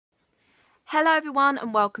Hello everyone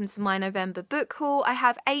and welcome to my November book haul. I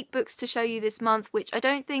have 8 books to show you this month, which I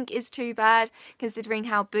don't think is too bad considering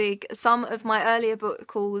how big some of my earlier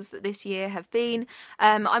book hauls this year have been.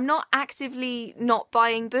 I'm not actively not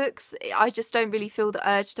buying books, I just don't really feel the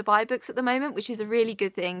urge to buy books at the moment, which is a really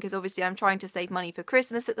good thing because obviously I'm trying to save money for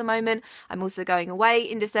Christmas at the moment. I'm also going away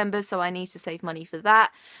in December, so I need to save money for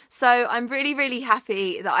that. So I'm really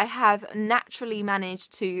happy that I have naturally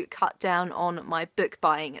managed to cut down on my book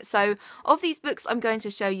buying. So of these books I'm going to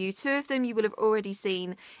show you, 2 of them you will have already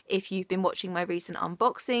seen if you've been watching my recent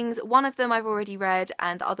unboxings. One of them I've already read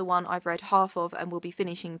and the other one I've read half of and will be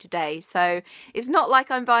finishing today. So it's not like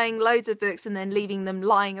I'm buying loads of books and then leaving them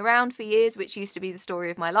lying around for years, which used to be the story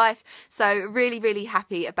of my life. So really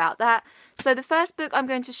happy about that. So the first book I'm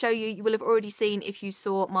going to show you, you will have already seen if you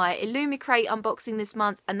saw my Illumicrate unboxing this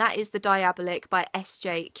month, and that is The Diabolic by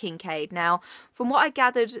S.J. Kincaid. Now, from what I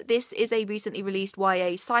gathered, this is a recently released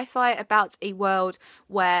YA sci-fi about a world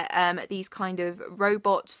where these kind of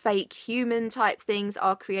robot, fake human type things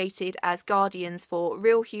are created as guardians for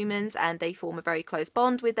real humans, and they form a very close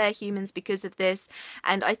bond with their humans because of this.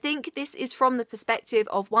 And I think this is from the perspective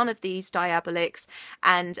of one of these Diabolics,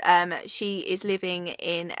 and she is living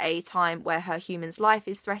in a time where her human's life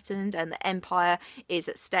is threatened and the empire is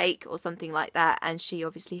at stake or something like that, and she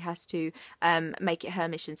obviously has to make it her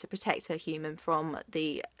mission to protect her human from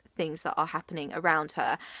the things that are happening around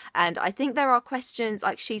her. And I think there are questions,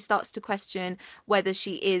 like she starts to question whether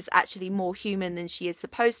she is actually more human than she is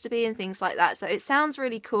supposed to be and things like that. So it sounds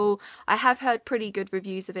really cool. I have heard pretty good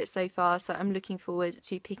reviews of it so far, so I'm looking forward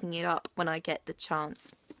to picking it up when I get the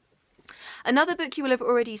chance. Another book you will have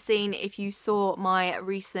already seen if you saw my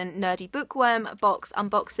recent Nerdy Bookworm box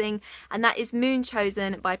unboxing, and that is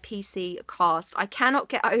Moonchosen by PC Cast. I cannot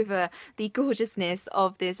get over the gorgeousness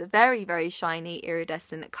of this very shiny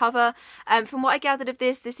iridescent cover. From what I gathered of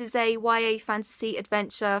this is a YA fantasy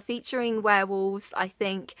adventure featuring werewolves, I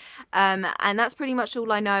think, and that's pretty much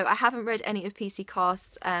all I know. I haven't read any of PC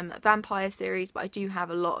Cast's vampire series, but I do have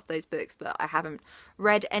a lot of those books, but I haven't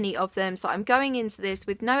read any of them, so I'm going into this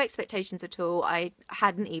with no expectations at all. I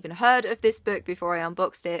hadn't even heard of this book before I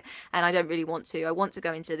unboxed it, and I don't really want to. I want to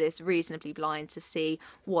go into this reasonably blind to see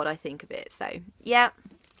what I think of it. So yeah.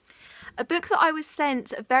 A book that I was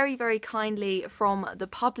sent very kindly from the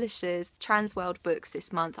publishers, Transworld Books,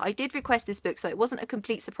 this month. I did request this book, so it wasn't a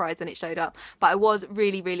complete surprise when it showed up, but I was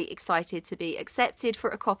really excited to be accepted for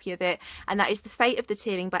a copy of it, and that is The Fate of the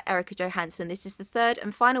Tearling by Erica Johansson. This is the 3rd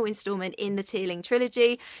and final instalment in the Tearling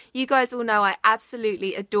trilogy. You guys all know I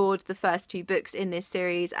absolutely adored the first 2 books in this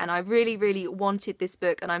series, and I really wanted this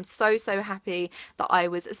book, and I'm so happy that I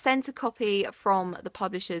was sent a copy from the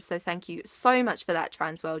publishers, so thank you so much for that,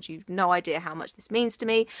 Transworld. You've no idea how much this means to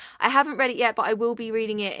me. I haven't read it yet, but I will be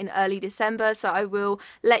reading it in early December, so I will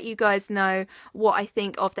let you guys know what I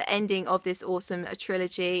think of the ending of this awesome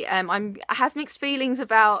trilogy. I have mixed feelings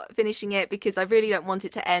about finishing it because I really don't want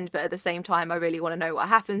it to end, but at the same time I really want to know what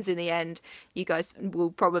happens in the end. You guys will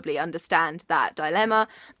probably understand that dilemma,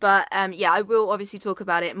 but yeah, I will obviously talk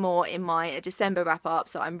about it more in my December wrap up,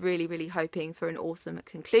 so I'm really hoping for an awesome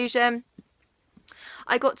conclusion.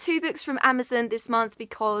 I got 2 books from Amazon this month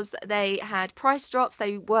because they had price drops.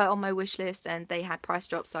 They were on my wish list and they had price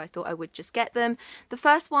drops, so I thought I would just get them. The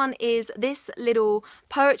first one is this little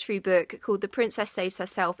poetry book called The Princess Saves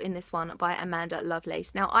Herself in This One by Amanda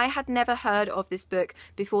Lovelace. Now, I had never heard of this book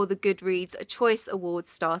before the Goodreads Choice Awards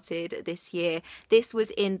started this year. This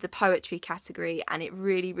was in the poetry category and it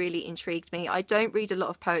really intrigued me. I don't read a lot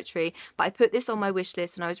of poetry, but I put this on my wish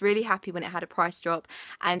list and I was really happy when it had a price drop,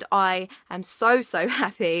 and I am so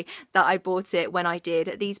happy that I bought it when I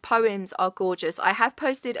did. These poems are gorgeous. I have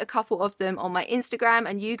posted a couple of them on my Instagram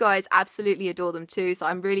and you guys absolutely adore them too, so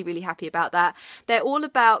I'm really happy about that. They're all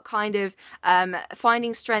about kind of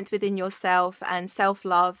finding strength within yourself and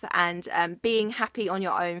self-love and being happy on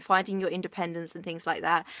your own, finding your independence and things like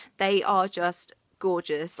that. They are just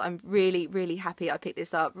gorgeous. I'm really happy I picked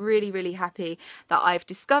this up. Really happy that I've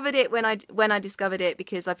discovered it when I discovered it,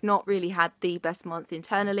 because I've not really had the best month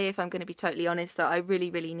internally, if I'm going to be totally honest, so I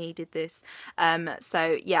really needed this.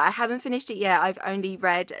 So yeah, I haven't finished it yet. I've only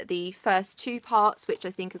read the first 2 parts, which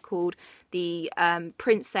I think are called the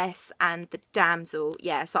Princess and the Damsel.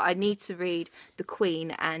 Yeah, so I need to read The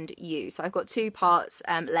Queen and You. So I've got 2 parts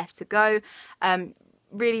left to go.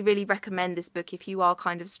 really, really recommend this book if you are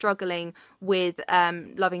kind of struggling with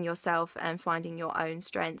loving yourself and finding your own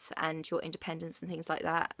strength and your independence and things like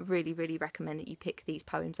that. Really, really recommend that you pick these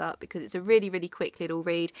poems up because it's a really, really quick little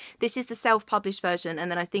read. This is the self-published version,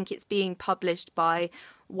 and then I think it's being published by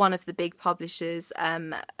one of the big publishers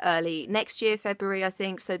early next year, February, I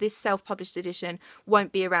think. So this self-published edition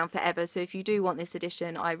won't be around forever. So if you do want this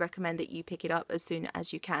edition, I recommend that you pick it up as soon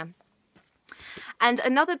as you can. And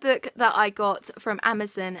another book that I got from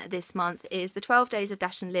Amazon this month is The 12 Days of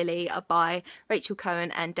Dash and Lily by Rachel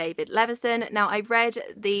Cohen and David Levithan. Now, I read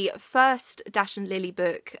the first Dash and Lily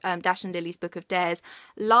book, Dash and Lily's Book of Dares,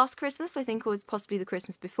 last Christmas, I think, or was possibly the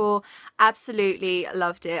Christmas before. Absolutely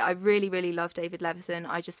loved it. I really, really love David Levithan.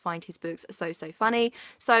 I just find his books so, so funny.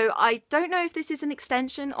 So I don't know if this is an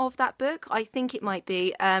extension of that book. I think it might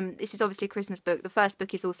be. This is obviously a Christmas book. The first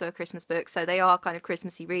book is also a Christmas book, so they are kind of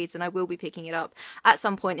Christmassy reads, and I will be picking it up at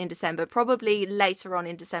some point in December, probably later on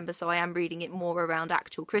in December, so I am reading it more around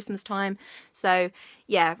actual Christmas time. So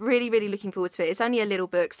yeah, really, really looking forward to it. It's only a little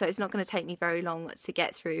book, so it's not going to take me very long to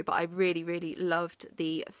get through, but I really, really loved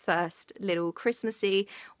the first little Christmassy,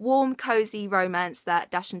 warm, cozy romance that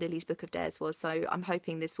Dash and Lily's Book of Dares was, so I'm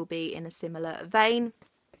hoping this will be in a similar vein.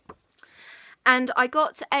 And I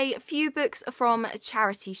got a few books from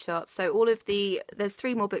charity shops. So there's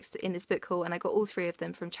 3 more books in this book haul, and I got all 3 of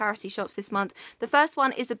them from charity shops this month. The first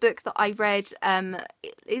one is a book that I read,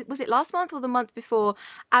 was it last month or the month before?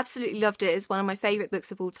 Absolutely loved it. It's one of my favourite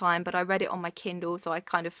books of all time, but I read it on my Kindle, so I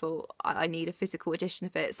kind of thought I need a physical edition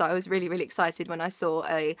of it. So I was really, really excited when I saw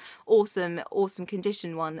a awesome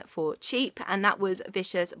condition one for cheap, and that was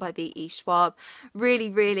Vicious by B.E. Schwab.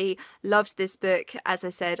 Really, really loved this book. As I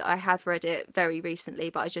said, I have read it very recently,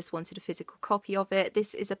 but I just wanted a physical copy of it.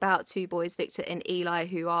 This is about 2 boys, Victor and Eli,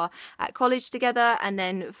 who are at college together, and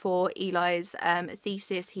then for Eli's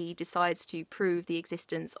thesis he decides to prove the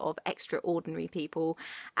existence of extraordinary people,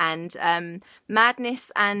 and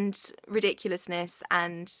madness and ridiculousness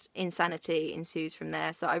and insanity ensues from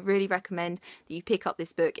there. So I really recommend that you pick up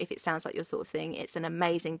this book if it sounds like your sort of thing. It's an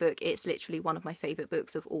amazing book. It's literally one of my favourite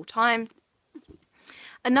books of all time.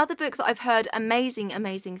 Another book that I've heard amazing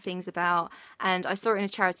things about, and I saw it in a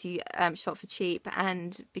charity shop for cheap,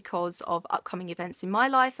 and because of upcoming events in my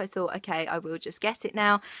life, I thought, okay, I will just get it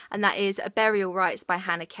now, and that is A Burial Rites by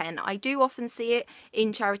Hannah Ken. I do often see it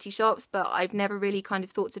in charity shops, but I've never really kind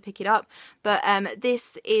of thought to pick it up. But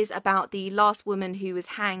this is about the last woman who was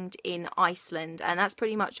hanged in Iceland, and that's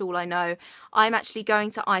pretty much all I know. I'm actually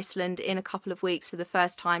going to Iceland in a couple of weeks for the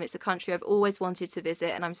first time. It's a country I've always wanted to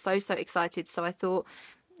visit, and I'm so excited, so I thought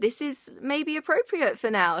this is maybe appropriate for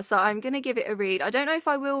now, so I'm going to give it a read. I don't know if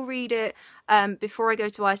I will read it before I go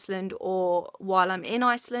to Iceland or while I'm in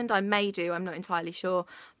Iceland. I may do, I'm not entirely sure,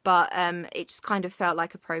 but it just kind of felt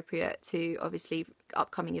like appropriate to obviously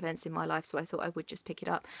upcoming events in my life, so I thought I would just pick it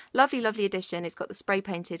up. Lovely, lovely edition. It's got the spray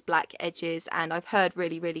painted black edges, and I've heard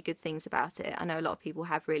really, really good things about it. I know a lot of people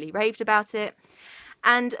have really raved about it.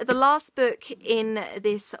 And the last book in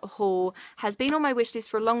this haul has been on my wish list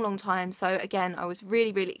for a long time, so again I was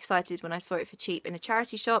really, really excited when I saw it for cheap in a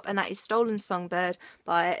charity shop, and that is Stolen Songbird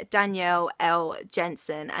by Danielle L.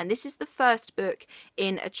 Jensen. And this is the first book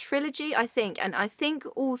in a trilogy, I think, and I think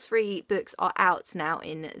all 3 books are out now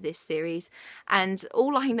in this series, and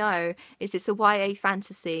all I know is it's a YA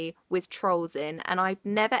fantasy with trolls in, and I've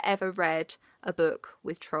never ever read a book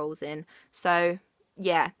with trolls in, so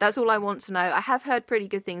yeah, that's all I want to know. I have heard pretty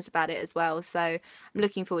good things about it as well, so I'm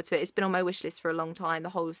looking forward to it. It's been on my wish list for a long time. The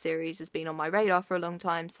whole series has been on my radar for a long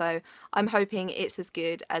time, so I'm hoping it's as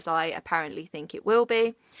good as I apparently think it will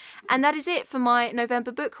be. And that is it for my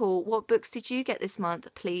November book haul. What books did you get this month?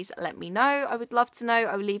 Please let me know. I would love to know.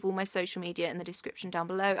 I will leave all my social media in the description down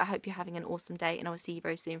below. I hope you're having an awesome day, and I will see you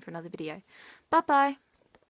very soon for another video. Bye bye.